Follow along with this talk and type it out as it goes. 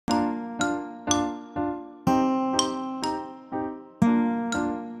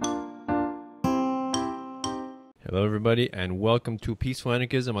Hello, everybody, and welcome to Peaceful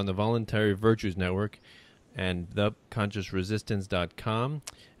Anarchism on the Voluntary Virtues Network and theconsciousresistance.com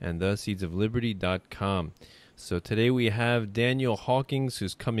and theseedsofliberty.com. So today we have Daniel Hawkins,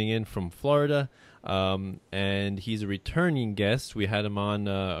 who's coming in from Florida, and he's a returning guest. We had him on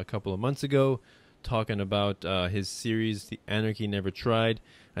a couple of months ago talking about his series, The Anarchy Never Tried.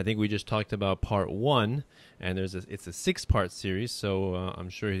 I think we just talked about part one, and it's a 6-part series, so I'm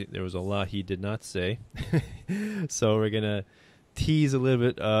sure there was a lot he did not say. So we're going to tease a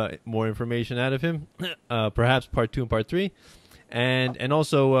little bit more information out of him, perhaps part 2 and part 3. And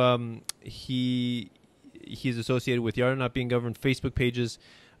also he's associated with the Art of Not Being Governed Facebook pages,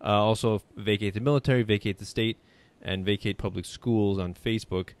 also Vacate the Military, Vacate the State, and Vacate Public Schools on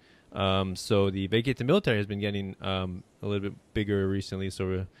Facebook. So the Vacate the Military has been getting a little bit bigger recently,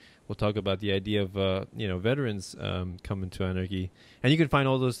 so we'll talk about the idea of veterans coming to anarchy, and you can find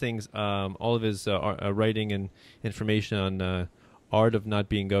all those things, all of his writing and information on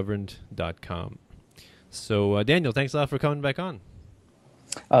artofnotbeinggoverned.com. So Daniel, thanks a lot for coming back on.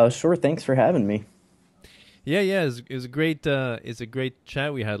 Sure. Thanks for having me. Yeah, it was a great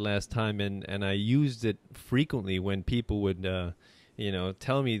chat we had last time, and I used it frequently when people would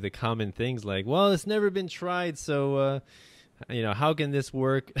tell me the common things like, well, it's never been tried, so how can this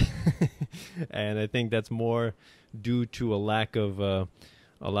work? And I think that's more due to a lack of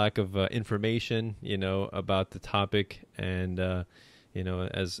information, about the topic, and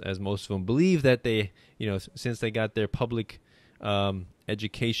as most of them believe that they, since they got their public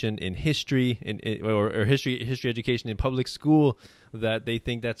education in history or history education in public school, that they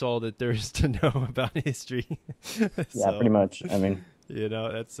think that's all that there is to know about history. Yeah, pretty much. I mean,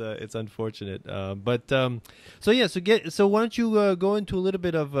 that's it's unfortunate. So why don't you go into a little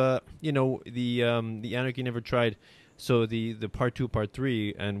bit of the Anarchy Never Tried, so the part 2, part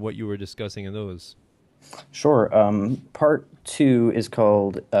 3, and what you were discussing in those. Sure. Part 2 is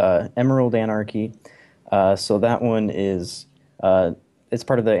called Emerald Anarchy. So that one is it's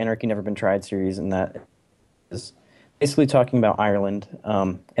part of the Anarchy Never Been Tried series, and that is basically talking about Ireland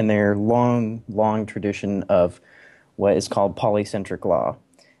and their long tradition of what is called polycentric law.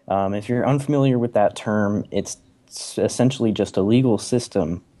 If you're unfamiliar with that term, it's essentially just a legal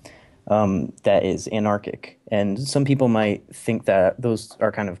system that is anarchic. And some people might think that those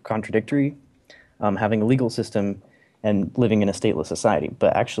are kind of contradictory, having a legal system and living in a stateless society.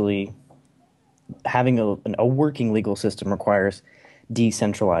 But actually, having a working legal system requires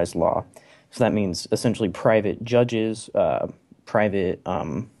decentralized law. So that means essentially private judges, private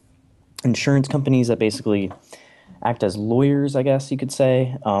insurance companies that basically act as lawyers, I guess you could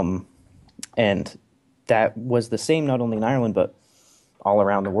say. And that was the same not only in Ireland, but all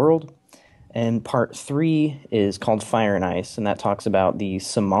around the world. And part 3 is called Fire and Ice, and that talks about the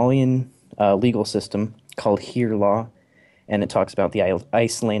Somalian legal system called Here law, and it talks about the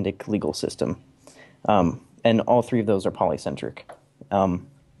Icelandic legal system. And all 3 of those are polycentric.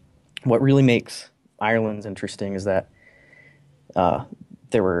 What really makes Ireland's interesting is that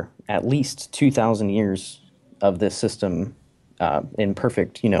there were at least 2,000 years of this system in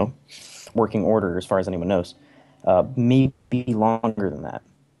perfect, working order as far as anyone knows, maybe longer than that.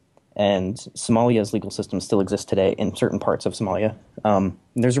 And Somalia's legal system still exists today in certain parts of Somalia.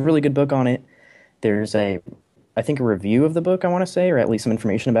 There's a really good book on it. There's I think a review of the book, I want to say, or at least some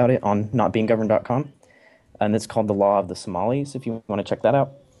information about it on notbeinggoverned.com. And it's called The Law of the Somalis, if you want to check that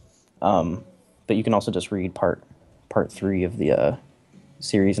out. But you can also just read part 3 of the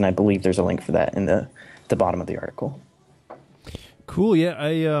series, and I believe there's a link for that in the bottom of the article. Cool. Yeah,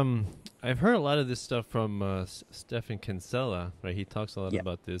 I've heard a lot of this stuff from Stefan Kinsella, right? He talks a lot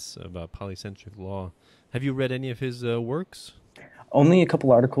about this, about polycentric law. Have you read any of his works? Only a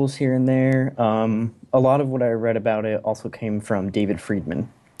couple articles here and there. A lot of what I read about it also came from David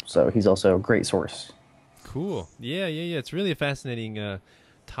Friedman, so he's also a great source. Cool. Yeah. It's really a fascinating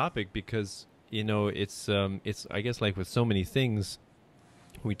topic because it's I guess like with so many things,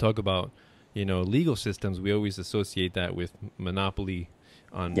 we talk about legal systems. We always associate that with monopoly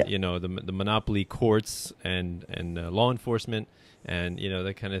on the monopoly courts and law enforcement and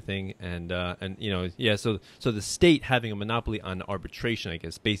that kind of thing, and so the state having a monopoly on arbitration, I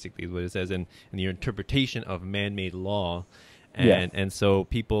guess, basically is what it says, and the interpretation of man-made law, and so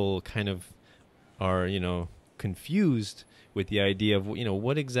people kind of are confused with the idea of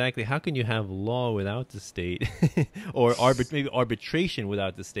what exactly, how can you have law without the state or maybe arbitration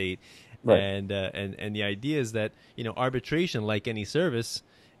without the state. Right. And the idea is that arbitration, like any service,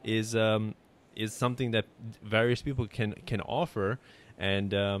 is something that various people can offer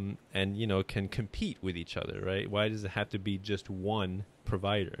and can compete with each other, right? Why does it have to be just one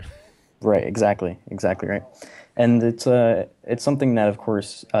provider? Right, exactly right. And it's something that, of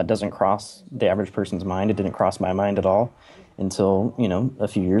course, doesn't cross the average person's mind. It didn't cross my mind at all until, a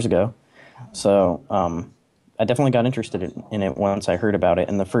few years ago. So I definitely got interested in it once I heard about it.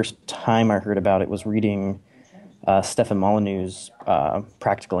 And the first time I heard about it was reading Stefan Molyneux's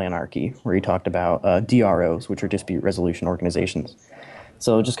Practical Anarchy, where he talked about DROs, which are dispute resolution organizations.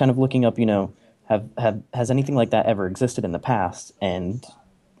 So just kind of looking up, has anything like that ever existed in the past? And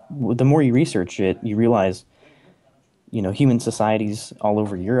the more you research it, you realize, human societies all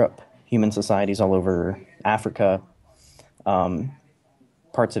over Europe, human societies all over Africa,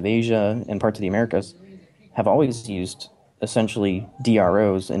 parts of Asia, and parts of the Americas have always used essentially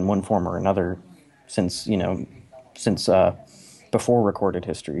DROs in one form or another since, since before recorded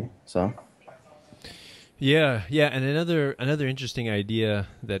history. So. Yeah, and another interesting idea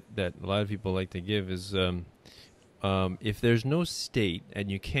that a lot of people like to give is if there's no state and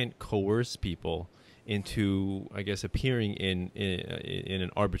you can't coerce people into, I guess, appearing in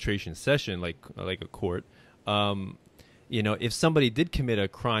an arbitration session like a court, if somebody did commit a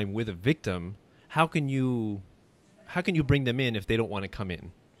crime with a victim, how can you bring them in if they don't want to come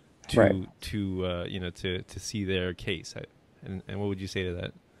in Right. to see their case? And what would you say to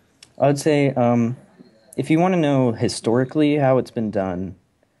that? I would say if you want to know historically how it's been done,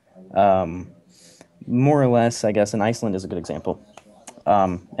 more or less, I guess, in Iceland is a good example.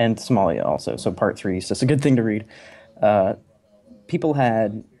 And Somalia also. So part 3 is just a good thing to read. People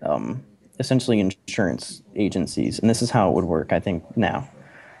had essentially insurance agencies, and this is how it would work, I think, now.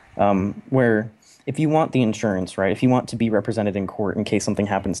 Where if you want the insurance, right, if you want to be represented in court in case something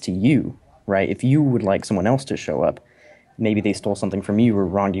happens to you, right, if you would like someone else to show up, maybe they stole something from you or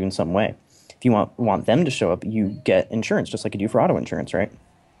wronged you in some way. If you want them to show up, you get insurance, just like you do for auto insurance, right?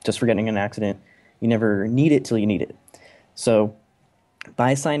 Just for getting in an accident. You never need it till you need it. So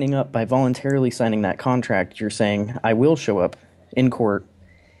by signing up, by voluntarily signing that contract, you're saying, I will show up in court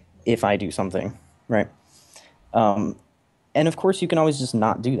if I do something, right? And of course, you can always just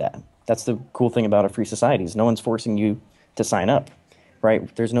not do that. That's the cool thing about a free society is no one's forcing you to sign up,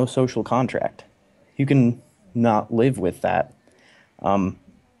 right? There's no social contract. You can not live with that.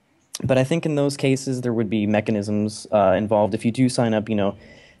 But I think in those cases, there would be mechanisms involved. If you do sign up,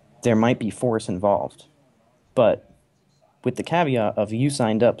 there might be force involved. But with the caveat of you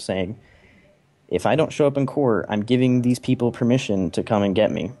signed up saying, if I don't show up in court, I'm giving these people permission to come and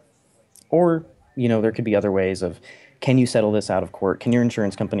get me. Or, there could be other ways of, can you settle this out of court? Can your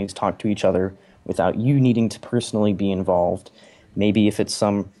insurance companies talk to each other without you needing to personally be involved? Maybe if it's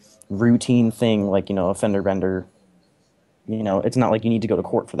some routine thing like, a fender bender, it's not like you need to go to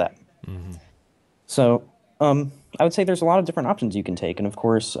court for that. Mm-hmm. So I would say there's a lot of different options you can take. And of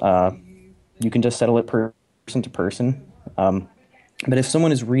course, you can just settle it person to person. But if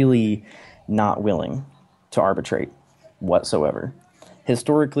someone is really not willing to arbitrate whatsoever,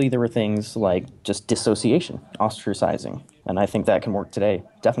 historically there were things like just dissociation, ostracizing. And I think that can work today,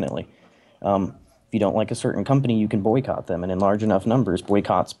 definitely. If you don't like a certain company, you can boycott them. And in large enough numbers,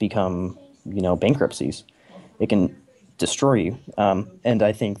 boycotts become, bankruptcies. It can destroy you. And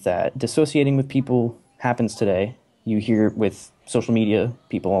I think that dissociating with people happens today. You hear it with social media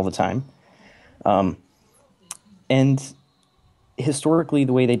people all the time. And historically,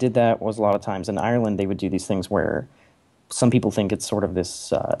 the way they did that was a lot of times in Ireland, they would do these things where some people think it's sort of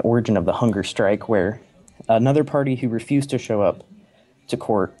this origin of the hunger strike, where another party who refused to show up to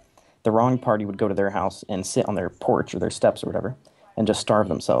court, the wrong party would go to their house and sit on their porch or their steps or whatever and just starve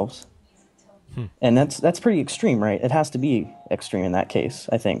themselves. And that's pretty extreme, right? It has to be extreme in that case,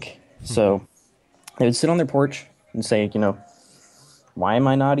 I think. So they would sit on their porch and say, why am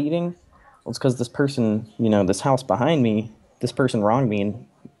I not eating? Well, it's because this person, this house behind me, this person wronged me, and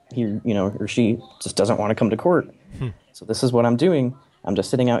he, or she just doesn't want to come to court. So this is what I'm doing. I'm just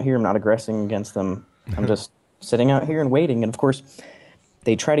sitting out here. I'm not aggressing against them. I'm just sitting out here and waiting. And of course,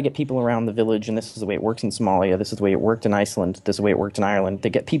 they try to get people around the village, and this is the way it works in Somalia. This is the way it worked in Iceland. This is the way it worked in Ireland.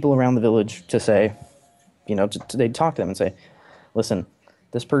 They get people around the village to say, they talk to them and say, listen,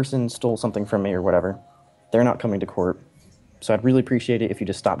 this person stole something from me or whatever. They're not coming to court. So I'd really appreciate it if you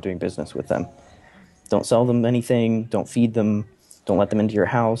just stop doing business with them. Don't sell them anything. Don't feed them. Don't let them into your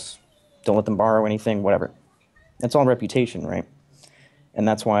house. Don't let them borrow anything, whatever. That's all reputation, right? And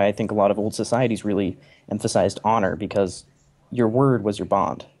that's why I think a lot of old societies really emphasized honor, because your word was your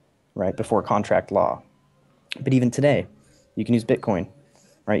bond, right, before contract law. But even today, you can use Bitcoin,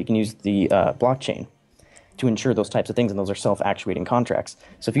 right? You can use the blockchain to ensure those types of things, and those are self-actuating contracts.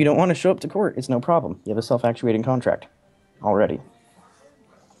 So if you don't want to show up to court, it's no problem. You have a self-actuating contract already.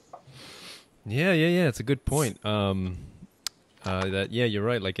 Yeah. It's a good point. That yeah, you're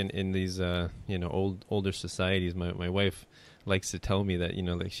right. Like in these older societies, my wife likes to tell me that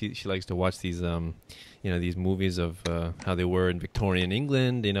like she likes to watch these these movies of how they were in Victorian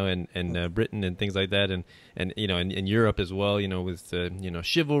England, and Britain and things like that, and in Europe as well, with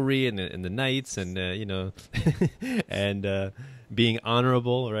chivalry and the knights and and being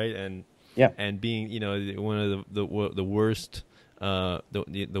honorable, right, Yeah. and being one of the worst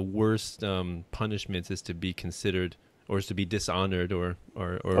the worst punishments is to be considered or is to be dishonored Oh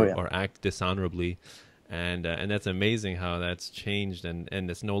yeah. or act dishonorably, and that's amazing how that's changed and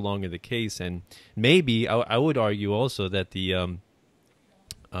it's no longer the case. And maybe I would argue also that the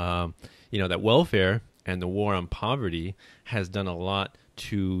that welfare and the war on poverty has done a lot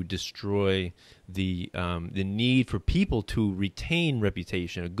to destroy the need for people to retain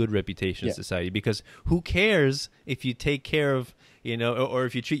reputation, a good reputation in Yeah. society. Because who cares if you take care of or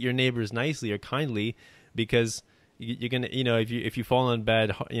if you treat your neighbors nicely or kindly, because you're gonna if you fall on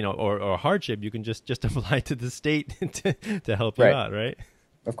bad or hardship, you can just apply to the state to help you Right. out, right?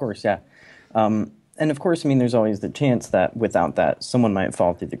 Of course. Yeah. And of course, I mean, there's always the chance that without that, someone might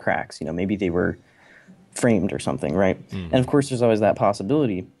fall through the cracks. Maybe they were framed or something, right? And of course, there's always that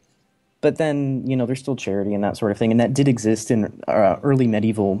possibility. But then, there's still charity and that sort of thing. And that did exist in early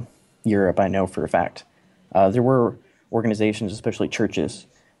medieval Europe, I know for a fact. There were organizations, especially churches.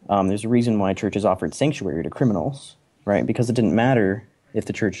 There's a reason why churches offered sanctuary to criminals, right? Because it didn't matter if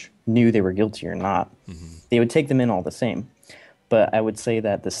the church knew they were guilty or not. They would take them in all the same. But I would say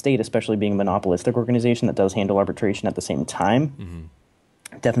that the state, especially being a monopolistic organization that does handle arbitration at the same time,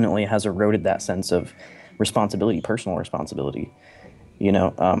 definitely has eroded that sense of responsibility, personal responsibility.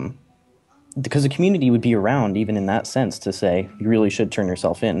 Because the community would be around even in that sense to say, you really should turn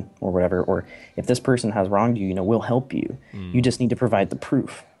yourself in or whatever. Or if this person has wronged you, we'll help you. You just need to provide the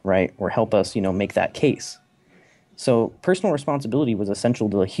proof, right? Or help us, make that case. So personal responsibility was essential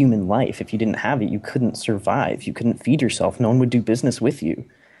to human life. If you didn't have it, you couldn't survive. You couldn't feed yourself. No one would do business with you,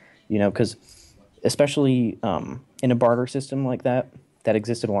 because especially in a barter system like that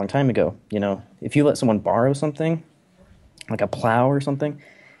existed a long time ago, if you let someone borrow something, like a plow or something,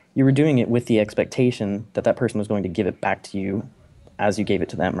 you were doing it with the expectation that that person was going to give it back to you as you gave it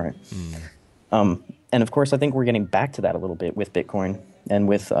to them, right? And of course, I think we're getting back to that a little bit with Bitcoin and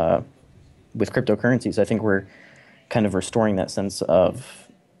with cryptocurrencies. I think we're kind of restoring that sense of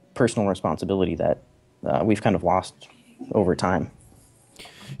personal responsibility that we've kind of lost over time.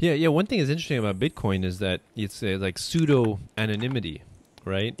 Yeah. One thing that's interesting about Bitcoin is that it's like pseudo-anonymity,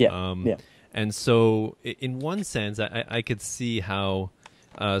 right? Yeah, yeah. And so in one sense, I could see how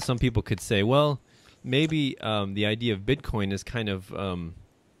some people could say, well, maybe the idea of Bitcoin is kind of,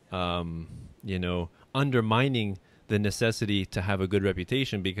 undermining the necessity to have a good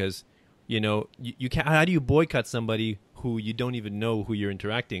reputation because, you can't, how do you boycott somebody who you don't even know who you're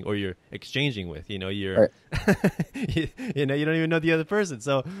interacting or you're exchanging with? You're, Right. you don't even know the other person.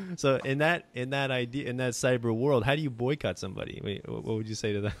 So in that idea, in that cyber world, how do you boycott somebody? Wait, what would you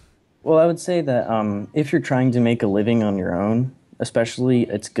say to that? Well, I would say that if you're trying to make a living on your own, especially,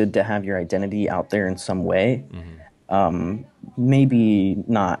 it's good to have your identity out there in some way. Maybe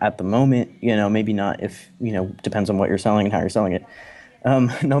not at the moment, maybe not if, depends on what you're selling and how you're selling it.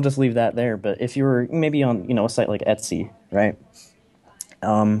 And I'll just leave that there. But if you're maybe on, a site like Etsy, right?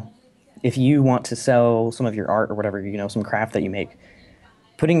 If you want to sell some of your art or whatever, some craft that you make,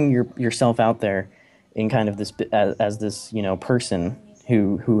 putting yourself out there in kind of this as this, person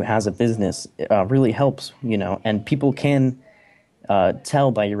who has a business really helps, and people can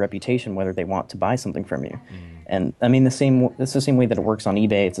tell by your reputation whether they want to buy something from you. And I mean, it's the same way that it works on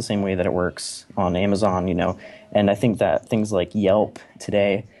eBay. It's the same way that it works on Amazon, and I think that things like Yelp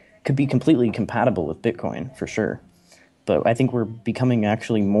today could be completely compatible with Bitcoin for sure. But I think we're becoming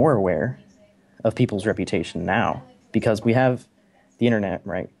actually more aware of people's reputation now because we have the internet,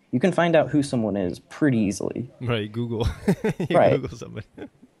 right? You can find out who someone is pretty easily. Right, Google. You Right. Google somebody.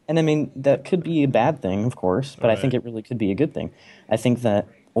 And I mean, that could be a bad thing, of course, but I think it really could be a good thing. I think that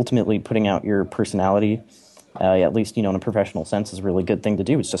ultimately putting out your personality, at least, in a professional sense, is a really good thing to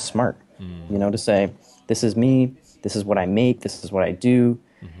do. It's just smart, to say, this is me, this is what I make, this is what I do.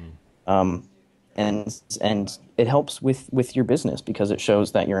 And it helps with your business because it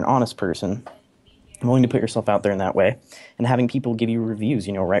shows that you're an honest person, willing to put yourself out there in that way. And having people give you reviews,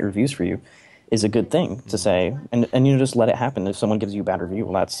 write reviews for you, is a good thing to say, and just let it happen. If someone gives you a bad review,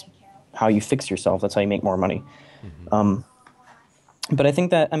 well, that's how you fix yourself. That's how you make more money. But I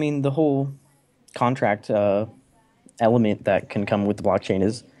think that, I mean, the whole contract element that can come with the blockchain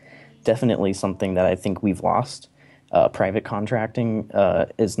is definitely something that I think we've lost. Private contracting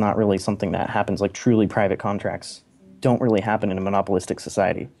is not really something that happens, like truly private contracts don't really happen in a monopolistic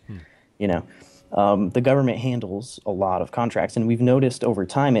society. You know, the government handles a lot of contracts, and we've noticed over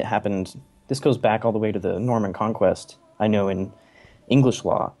time it happened. This goes back all the way to the Norman Conquest. I know in English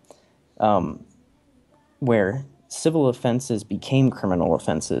law, where civil offenses became criminal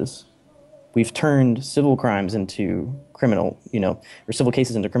offenses. We've turned civil crimes into criminal, or civil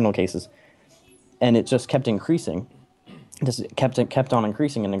cases into criminal cases, and it just kept increasing. Just kept on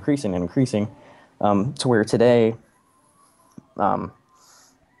increasing and increasing and increasing, to where today,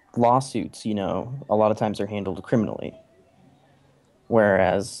 lawsuits, a lot of times are handled criminally.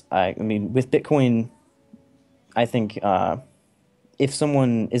 Whereas, I mean, with Bitcoin, I think if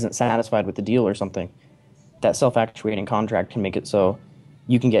someone isn't satisfied with the deal or something, that self-actuating contract can make it so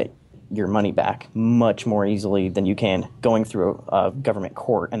you can get your money back much more easily than you can going through a government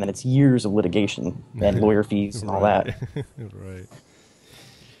court, and then it's years of litigation and lawyer fees and all that.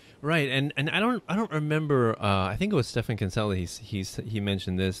 Right, and I don't remember. I think it was Stefan Kinsella. He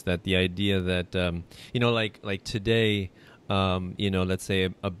mentioned this, that the idea that like today, let's say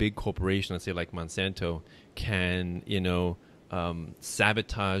a big corporation, let's say like Monsanto, can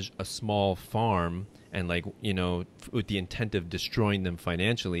sabotage a small farm, and with the intent of destroying them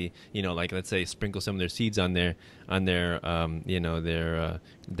financially, like let's say sprinkle some of their seeds on their land,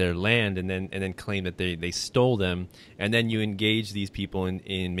 and then claim that they stole them, and then you engage these people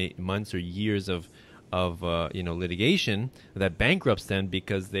in months or years of litigation that bankrupts them,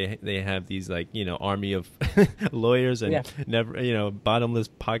 because they have these army of lawyers and never bottomless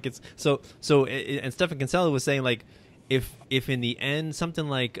pockets. So and Stefan Kinsella was saying, like, if in the end something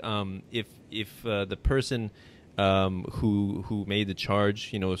like if the person who made the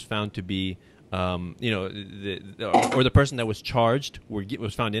charge was found to be or the person that was charged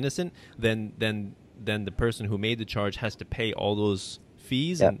was found innocent, then the person who made the charge has to pay all those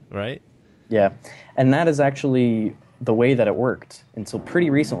fees, right? Yeah, and that is actually the way that it worked until pretty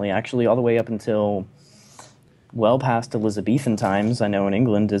recently, actually, all the way up until well past Elizabethan times, I know in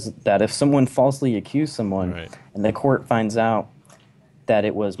England, is that if someone falsely accused someone, right, and the court finds out that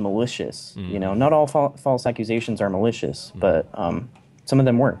it was malicious, not all false accusations are malicious, but some of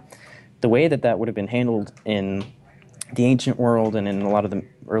them were. The way that would have been handled in the ancient world and in a lot of the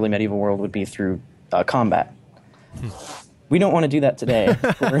early medieval world would be through combat. We don't want to do that today,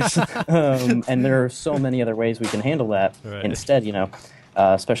 of course, and there are so many other ways we can handle that instead,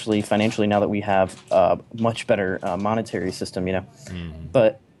 especially financially, now that we have a much better monetary system,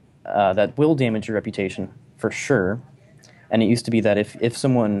 But that will damage your reputation for sure. And it used to be that if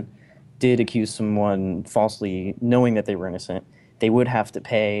someone did accuse someone falsely, knowing that they were innocent, they would have to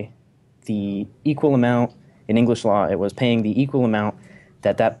pay the equal amount. In English law, it was paying the equal amount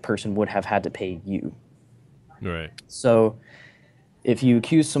that person would have had to pay you. Right. So if you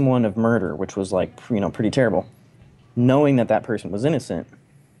accuse someone of murder, which was pretty terrible, knowing that person was innocent,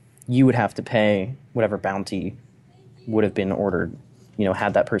 you would have to pay whatever bounty would have been ordered,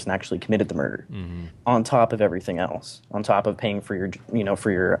 had that person actually committed the murder, on top of everything else, on top of paying for your,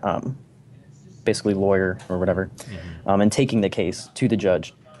 basically lawyer or whatever, and taking the case to the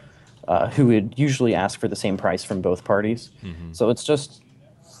judge, who would usually ask for the same price from both parties. So it's just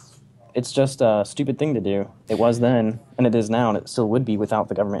a stupid thing to do. It was then, and it is now, and it still would be without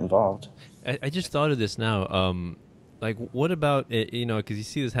the government involved. I just thought of this now. What about because you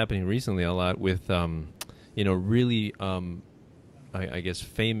see this happening recently a lot with really I guess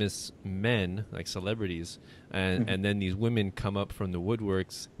famous men, like celebrities, and then these women come up from the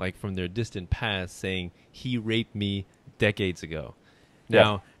woodworks, like from their distant past, saying he raped me decades ago.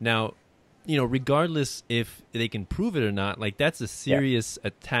 Now, regardless if they can prove it or not, like that's a serious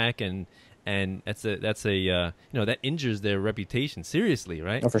attack, and that's a that injures their reputation seriously,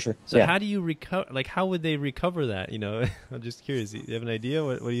 right? Oh, for sure. So how do you recover? Like, how would they recover that? I'm just curious. Do you have an idea?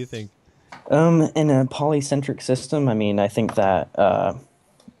 What do you think? In a polycentric system, I think that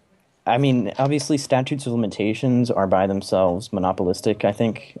obviously statutes of limitations are by themselves monopolistic, I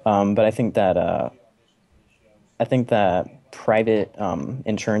think, but I think that private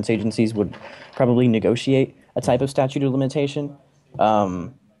insurance agencies would probably negotiate a type of statute of limitation.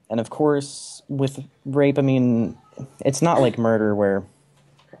 And of course, with rape, it's not like murder where,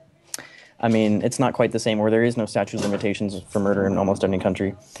 it's not quite the same, where there is no statute of limitations for murder in almost any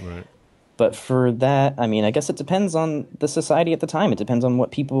country. Right. But for that, I guess it depends on the society at the time. It depends on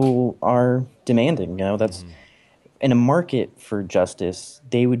what people are demanding. That's in a market for justice,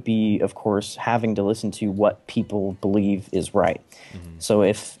 they would be, of course, having to listen to what people believe is right. So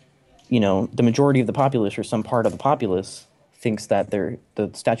if, the majority of the populace or some part of the populace thinks that the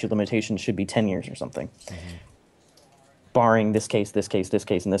statute of limitations should be 10 years or something, barring this case, this case, this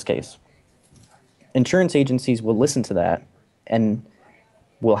case, and this case, insurance agencies will listen to that and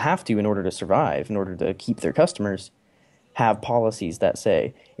will have to, in order to survive, in order to keep their customers, have policies that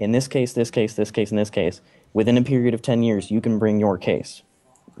say, in this case, this case, this case, and this case, within a period of 10 years, you can bring your case,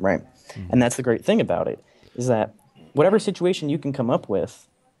 right? And that's the great thing about it, is that whatever situation you can come up with,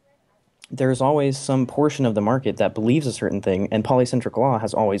 there's always some portion of the market that believes a certain thing, and polycentric law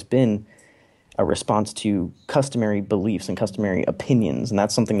has always been a response to customary beliefs and customary opinions, and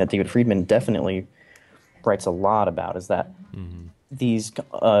that's something that David Friedman definitely writes a lot about, is that these,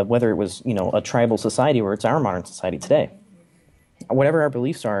 whether it was, a tribal society or it's our modern society today, whatever our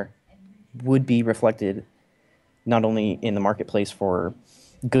beliefs are would be reflected not only in the marketplace for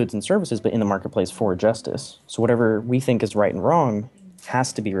goods and services, but in the marketplace for justice. So whatever we think is right and wrong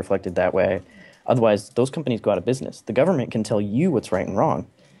has to be reflected that way. Otherwise, those companies go out of business. The government can tell you what's right and wrong,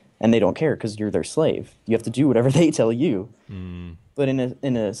 and they don't care because you're their slave. You have to do whatever they tell you. But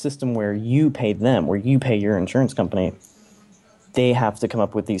in a system where you pay them, where you pay your insurance company, they have to come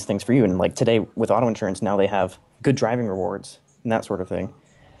up with these things for you. And like today with auto insurance, now they have good driving rewards and that sort of thing.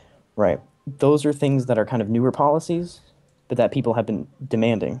 Right. Those are things that are kind of newer policies, but that people have been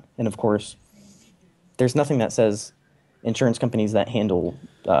demanding. And of course, there's nothing that says insurance companies that handle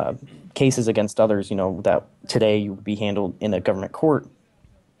cases against others, that today would be handled in a government court,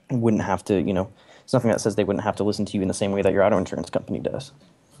 wouldn't have to, it's nothing that says they wouldn't have to listen to you in the same way that your auto insurance company does.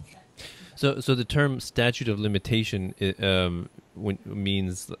 So the term statute of limitation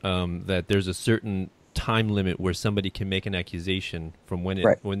means that there's a certain time limit where somebody can make an accusation from when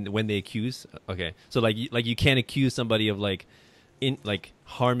when they accuse. Okay, so like you can't accuse somebody of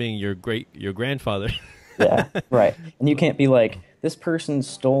harming your grandfather. Yeah, right. And you can't be like, this person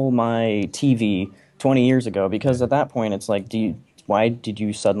stole my TV 20 years ago, because at that point it's like, why did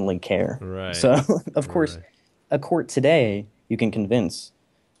you suddenly care? Right. So of course, a court today you can convince,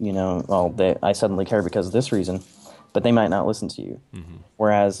 I suddenly care because of this reason, but they might not listen to you.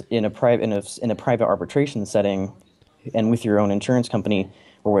 Whereas in a private arbitration setting, and with your own insurance company,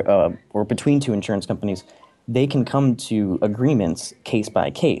 or between two insurance companies, they can come to agreements case by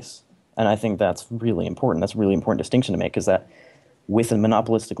case. And I think that's really important. That's a really important distinction to make, is that with a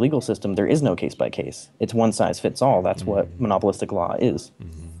monopolistic legal system, there is no case by case. It's one size fits all. That's what monopolistic law is.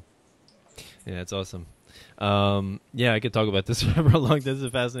 Yeah, that's awesome. I could talk about this for a long time. This is a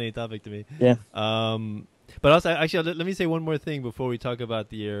fascinating topic to me. Yeah. But also, actually, let me say one more thing before we talk about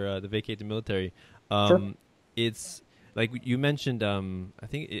the Vacate the Military. Sure. It's like you mentioned, I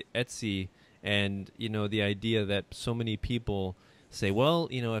think Etsy, and the idea that so many people say, well,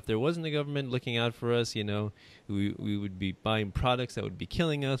 if there wasn't a government looking out for us, we would be buying products that would be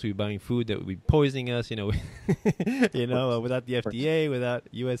killing us. We'd be buying food that would be poisoning us, without the FDA, without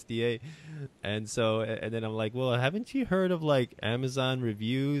USDA. And then I'm like, well, haven't you heard of like Amazon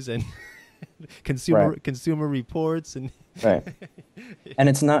reviews and consumer reports and right. And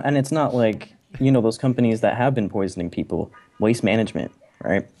it's not like, those companies that have been poisoning people, Waste Management,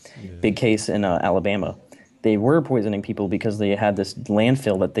 right? Yeah. Big case in Alabama. They were poisoning people because they had this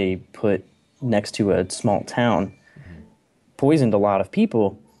landfill that they put next to a small town, poisoned a lot of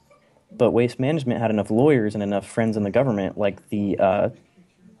people, but Waste Management had enough lawyers and enough friends in the government, like the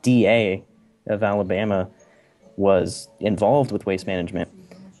DA of Alabama was involved with Waste Management.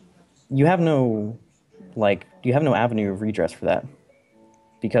 You have no avenue of redress for that,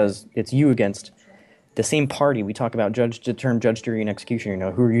 because it's you against the same party. We talk about the term judge, jury, and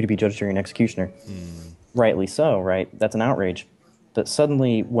executioner. Who are you to be judge, jury, and executioner? Rightly so, right? That's an outrage. But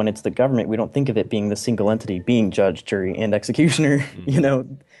suddenly, when it's the government, we don't think of it being the single entity, being judge, jury, and executioner.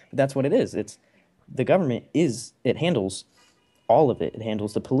 That's what it is. It's the government it handles all of it. It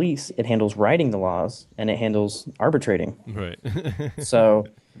handles the police, it handles writing the laws, and it handles arbitrating. Right. So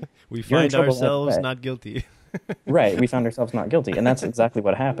we find ourselves not guilty. Right, we found ourselves not guilty, and that's exactly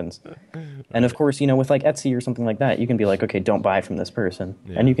what happens. And of course, with like Etsy or something like that, you can be like, okay, don't buy from this person.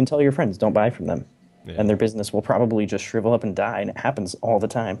 Yeah. And you can tell your friends, don't buy from them. Yeah. And their business will probably just shrivel up and die, and it happens all the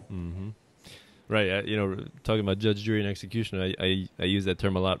time. Right, talking about judge, jury, and executioner, I use that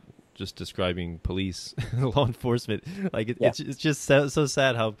term a lot, just describing police, law enforcement. Like it's just so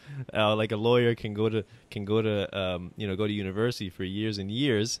sad how like a lawyer can go to university for years and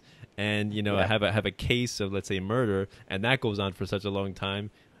years, and have a case of, let's say, murder, and that goes on for such a long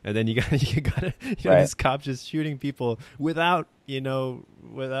time, and then you got this cop just shooting people without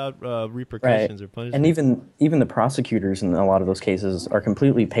repercussions or punishment. And even the prosecutors in a lot of those cases are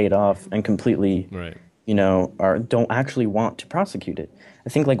completely paid off and completely don't actually want to prosecute it. I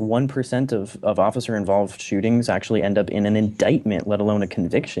think like 1% of officer involved shootings actually end up in an indictment, let alone a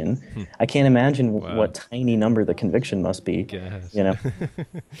conviction. Hmm. I can't imagine Wow. what tiny number the conviction must be, Gas. you know.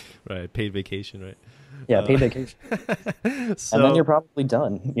 Right. Paid vacation, right? Yeah, paid vacation. And then you're So probably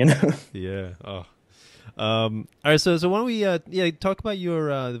done. yeah. Oh. All right. So why don't we yeah talk about your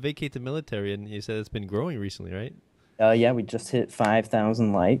the Vacate the Military, and you said it's been growing recently, right? Yeah, we just hit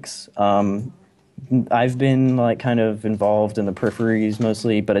 5,000 likes. I've been like kind of involved in the peripheries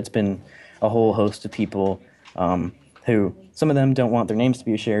mostly, but it's been a whole host of people who some of them don't want their names to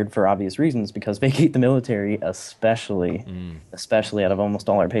be shared for obvious reasons because Vacate the Military, Mm. especially out of almost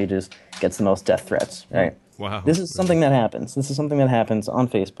all our pages, gets the most death threats, Hmm. right? Wow. This is Really? something that happens. This is something that happens on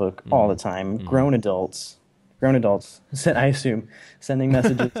Facebook all the Mm. time. Mm. Grown adults, I assume, sending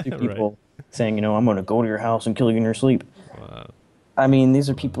messages to Right. people saying, I'm going to go to your house and kill you in your sleep. Wow. I mean, these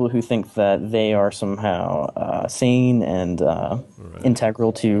are Wow. people who think that they are somehow sane and Right.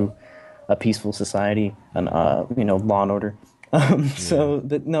 integral to a peaceful society and law and order. Yeah.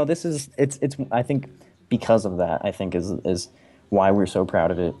 No, this is it's. I think because of that, I think is why we're so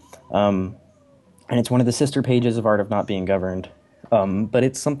proud of it. And it's one of the sister pages of Art of Not Being Governed. But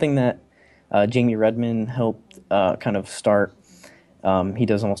it's something that Jamie Redman helped kind of start. He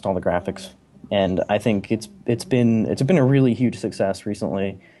does almost all the graphics, and I think it's been a really huge success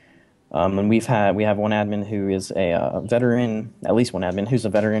recently. And we have one admin who is a veteran, at least one admin who's a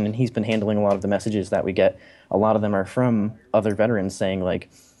veteran, and he's been handling a lot of the messages that we get. A lot of them are from other veterans saying like,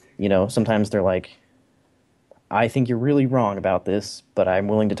 sometimes they're like, I think you're really wrong about this, but I'm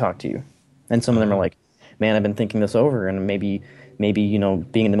willing to talk to you. And some of them are Uh-huh. like, man, I've been thinking this over, and maybe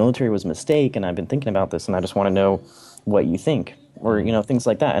being in the military was a mistake, and I've been thinking about this, and I just want to know what you think, or Mm. things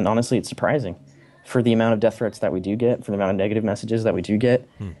like that. And honestly, it's surprising for the amount of death threats that we do get, for the amount of negative messages that we do get.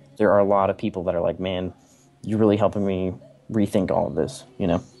 Hmm. There are a lot of people that are like, man, you're really helping me rethink all of this.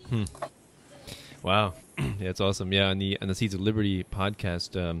 Hmm. Wow. Yeah, it's awesome. Yeah, on the Seeds of Liberty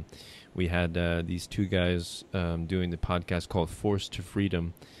podcast, we had these two guys doing the podcast called Forced to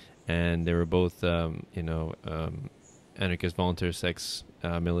Freedom, and they were both anarchist volunteer sex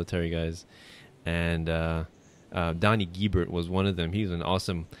military guys, and Donnie Giebert was one of them. He's an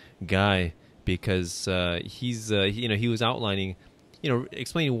awesome guy because he was outlining,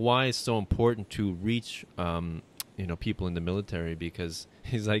 explaining why it's so important to reach people in the military, because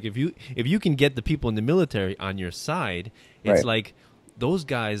he's like, if you can get the people in the military on your side, it's Right. like those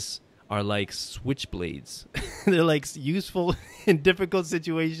guys are like switchblades. They're like useful in difficult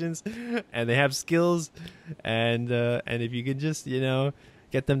situations, and they have skills, and if you can just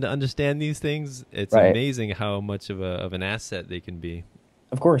get them to understand these things, it's Right. amazing how much of an asset they can be.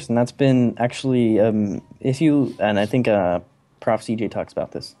 Of course, and that's been actually if you and I think Prof. CJ talks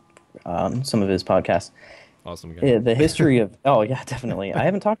about this some of his podcasts. Awesome guy. Yeah, the history of oh yeah, definitely. I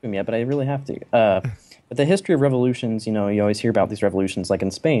haven't talked to him yet, but I really have to. But the history of revolutions, you always hear about these revolutions, like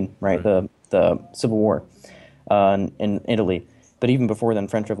in Spain, right? Right. The Civil War, in Italy, but even before then,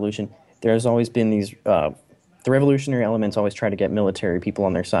 French Revolution. There's always been these. The revolutionary elements always try to get military people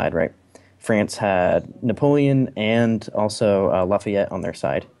on their side, right? France had Napoleon and also Lafayette on their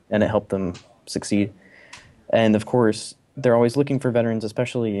side, and it helped them succeed. And of course, they're always looking for veterans,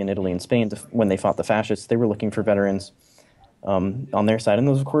 especially in Italy and Spain. When they fought the fascists, they were looking for veterans on their side. And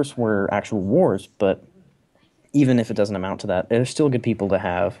those, of course, were actual wars. But even if it doesn't amount to that, they're still good people to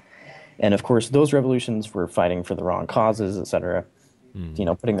have. And of course, those revolutions were fighting for the wrong causes, etc.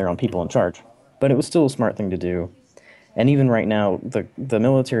 Mm. Putting their own people in charge. But it was still a smart thing to do. And even right now, the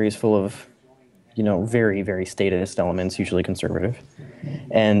military is full of very, very statist elements, usually conservative.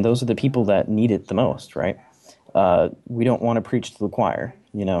 And those are the people that need it the most, right? We don't want to preach to the choir.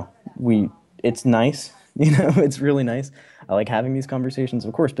 It's nice, it's really nice. I like having these conversations,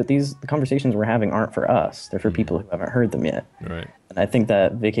 of course, but the conversations we're having aren't for us. They're for Mm. people who haven't heard them yet. Right. And I think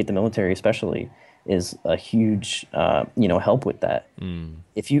that Vacate the Military, especially, is a huge, help with that. Mm.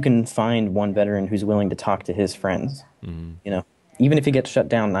 If you can find one veteran who's willing to talk to his friends, Mm. you know, even if he gets shut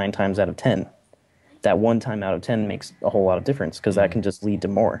down 9 times out of 10, that one time out of 10 makes a whole lot of difference because that Mm. can just lead to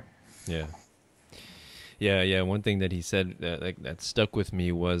more. Yeah. Yeah, yeah. One thing that he said that stuck with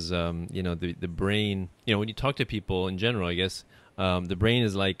me was, the brain. When you talk to people in general, I guess the brain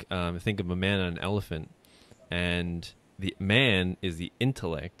is like, think of a man on an elephant, and the man is the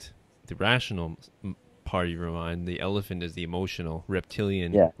intellect, the rational part of your mind. The elephant is the emotional,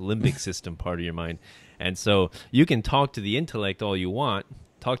 reptilian, Yeah. limbic system part of your mind. And so you can talk to the intellect all you want,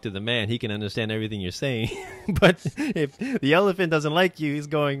 talk to the man, he can understand everything you're saying. But if the elephant doesn't like you, he's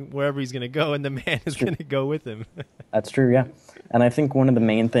going wherever he's going to go, and the man is going to go with him. That's true, yeah. And I think one of the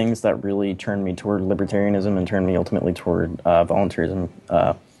main things that really turned me toward libertarianism and turned me ultimately toward voluntarism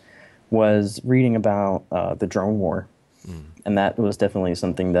was reading about the drone war. And that was definitely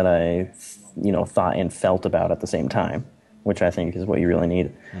something that I, thought and felt about at the same time, which I think is what you really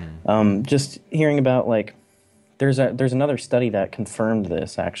need. Just hearing about, like, there's another study that confirmed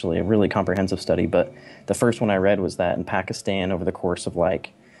this, actually, a really comprehensive study, but the first one I read was that in Pakistan, over the course of,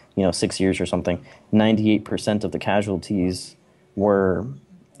 6 years or something, 98% of the casualties were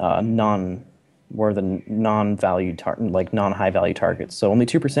non-value non-high value targets. So only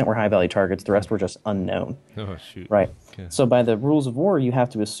 2% were high value targets. The rest were just unknown. Oh, shoot. Right. Okay. So by the rules of war, you have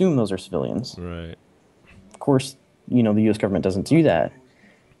to assume those are civilians. Right. Of course, the U.S. government doesn't do that.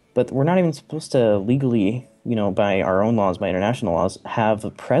 But we're not even supposed to legally, by our own laws, by international laws, have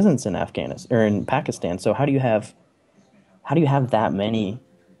a presence in Afghanistan or in Pakistan. So how do you have that many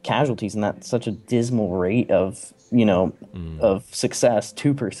casualties and that such a dismal rate of of success,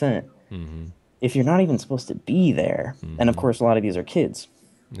 2%, if you're not even supposed to be there? And of course, a lot of these are kids.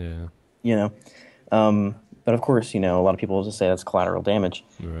 Yeah. But of course, a lot of people will just say that's collateral damage.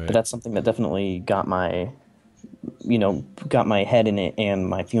 Right. But that's something that definitely got my head in it and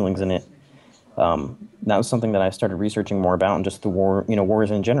my feelings in it. That was something that I started researching more about, and just the war,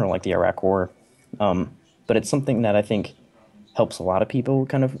 wars in general, like the Iraq War. But it's something that I think helps a lot of people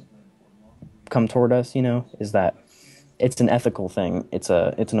kind of come toward us, is that it's an ethical thing. It's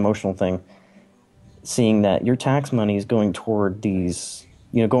an emotional thing. Seeing that your tax money is going toward these,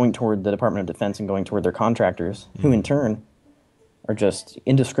 going toward the Department of Defense and going toward their contractors, who in turn are just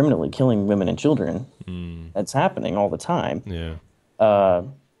indiscriminately killing women and children. That's happening all the time. Yeah.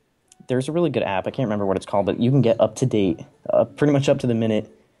 There's a really good app. I can't remember what it's called, but you can get up to date, pretty much up to the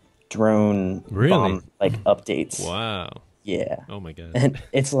minute drone bomb updates. Wow. Yeah. Oh my God. And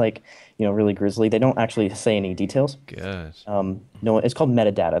it's really grisly. They don't actually say any details. Gosh. No, it's called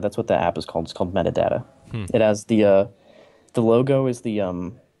Metadata. That's what the app is called. It's called Metadata. It has the logo is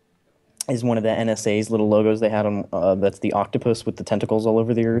one of the NSA's little logos they had on. That's the octopus with the tentacles all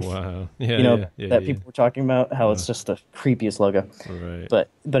over the earth. Wow. Yeah. People were talking about how it's just the creepiest logo. Right.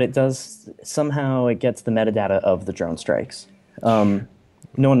 But it does somehow, it gets the metadata of the drone strikes. No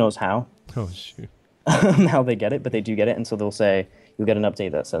one knows how. Oh shoot. How they get it, but they do get it, and so they'll say you'll get an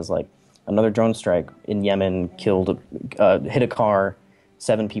update that says another drone strike in Yemen hit a car,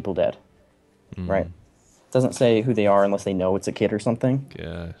 7 people dead. Right? Doesn't say who they are unless they know it's a kid or something.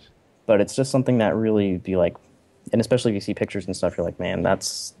 Gosh. But it's just something that really be and especially if you see pictures and stuff, you're like, man,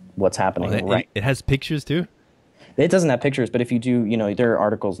 that's what's happening. Right? It has pictures too? It doesn't have pictures, but if you do, there are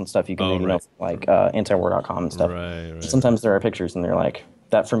articles and stuff you can read, antiwar.com and stuff. Right. Sometimes there are pictures, and they're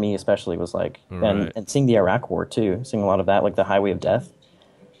that for me especially was and seeing the Iraq War too, seeing a lot of that, the highway of death.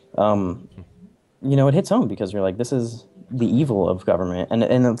 It hits home because you're this is the evil of government, and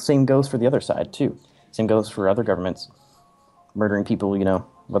the same goes for the other side too. Same goes for other governments murdering people,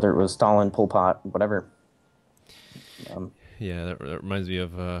 whether it was Stalin, Pol Pot, whatever. Yeah, that reminds me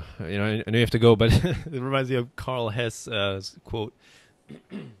of, I know you have to go, but it reminds me of Karl Hess' quote.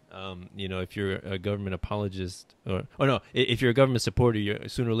 If you're a government apologist, if you're a government supporter,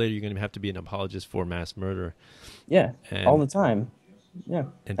 sooner or later you're going to have to be an apologist for mass murder. Yeah, all the time. Yeah,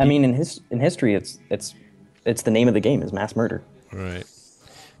 I mean, in history, it's the name of the game is mass murder. Right.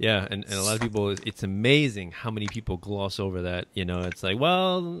 Yeah, and a lot of people, it's amazing how many people gloss over that. It's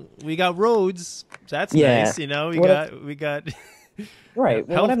well, we got roads, that's nice. We got right.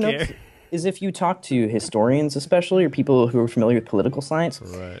 Well, what I've noticed is if you talk to historians, especially, or people who are familiar with political science,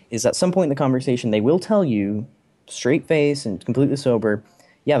 is at some point in the conversation they will tell you, straight face and completely sober,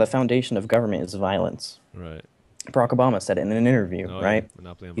 the foundation of government is violence. Right. Barack Obama said it in an interview, right?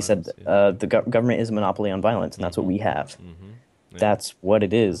 Yeah. He said the government is a monopoly on violence, and that's what we have. Yeah. That's what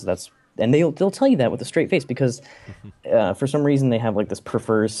it is. And they'll tell you that with a straight face because for some reason they have this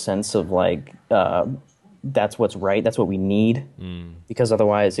perverse sense of that's what's right, that's what we need, because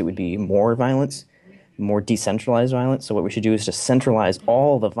otherwise it would be more violence, more decentralized violence. So what we should do is just centralize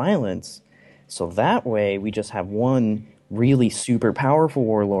all the violence, so that way we just have one really super powerful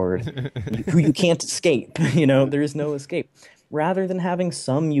warlord who you can't escape. There is no escape. Rather than having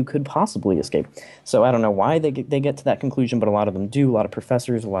some you could possibly escape. So I don't know why they get to that conclusion, but a lot of them do. A lot of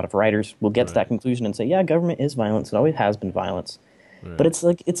professors, a lot of writers will get to that conclusion and say, yeah, government is violence. It always has been violence. Right. But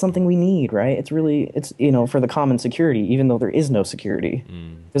it's something we need, right? It's for the common security, even though there is no security,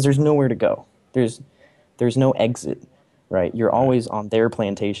 because there's nowhere to go. There's no exit, right? You're always on their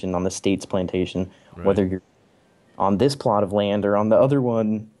plantation, on the state's plantation, whether you're on this plot of land or on the other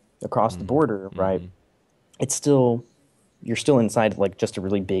one across the border, right? It's still, you're still inside like just a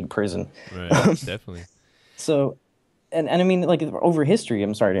really big prison. Right. Definitely. So, and I mean, like over history,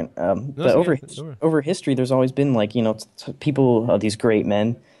 I'm sorry, No, but it's okay. Sure. over history, there's always been like, people, these great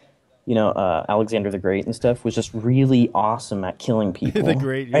men, Alexander the Great and stuff was just really awesome at killing people. The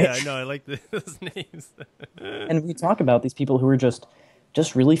great, right? yeah, I know. I like those names. And we talk about these people who are just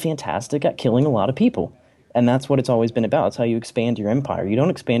really fantastic at killing a lot of people. And that's what it's always been about. It's how you expand your empire. You don't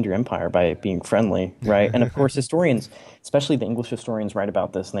expand your empire by being friendly, right? And of course, historians, especially the English historians, write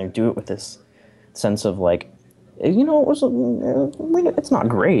about this, and they do it with this sense of like, it's not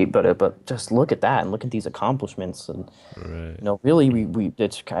great, but just look at that and look at these accomplishments, and Right. really,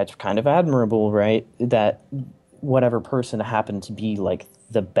 it's kind of admirable, right? That whatever person happened to be like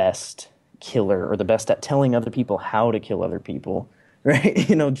the best killer or the best at telling other people how to kill other people, right?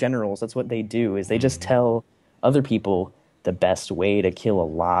 Generals, that's what they do, is they just tell other people the best way to kill a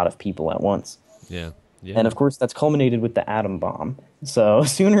lot of people at once. Yeah. Yeah. And of course, that's culminated with the atom bomb. So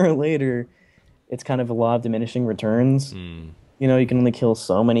sooner or later, it's kind of a law of diminishing returns. You can only kill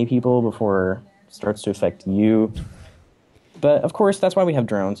so many people before it starts to affect you. But of course, that's why we have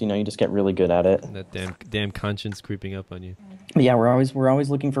drones. You just get really good at it. That damn conscience creeping up on you. But yeah, we're always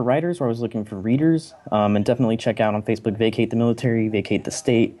looking for writers. We're always looking for readers. And definitely check out on Facebook, Vacate the Military, Vacate the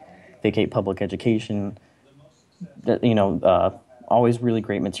State, Vacate Public Education. Always really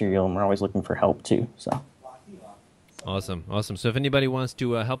great material, and we're always looking for help too. So. Awesome. So if anybody wants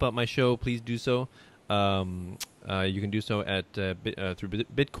to help out my show, please do so. You can do so at through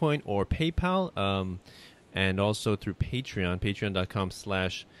Bitcoin or PayPal, and also through Patreon,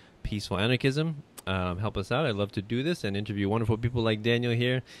 patreon.com/peacefulanarchism. Help us out. I'd love to do this and interview wonderful people like Daniel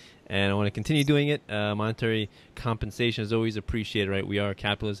here. And I want to continue doing it. Monetary compensation is always appreciated, right? We are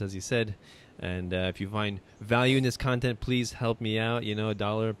capitalists, as you said. And if you find value in this content, please help me out.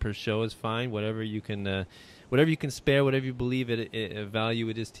 $1 per show is fine. Whatever you can spare, whatever you believe value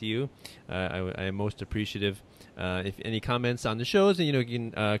it is to you. I am most appreciative. If any comments on the shows, then you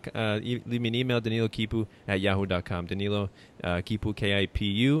can leave me an email, DaniloKipu@yahoo.com. Danilo Kipu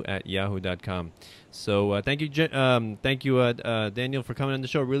Kipu @yahoo.com. So thank you, Daniel, for coming on the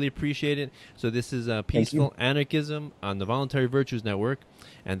show. Really appreciate it. So this is Peaceful Anarchism on the Voluntary Virtues Network,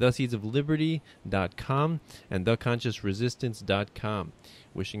 and theseedsofliberty.com and theconsciousresistance.com.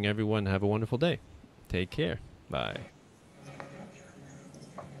 Wishing everyone to have a wonderful day. Take care. Bye.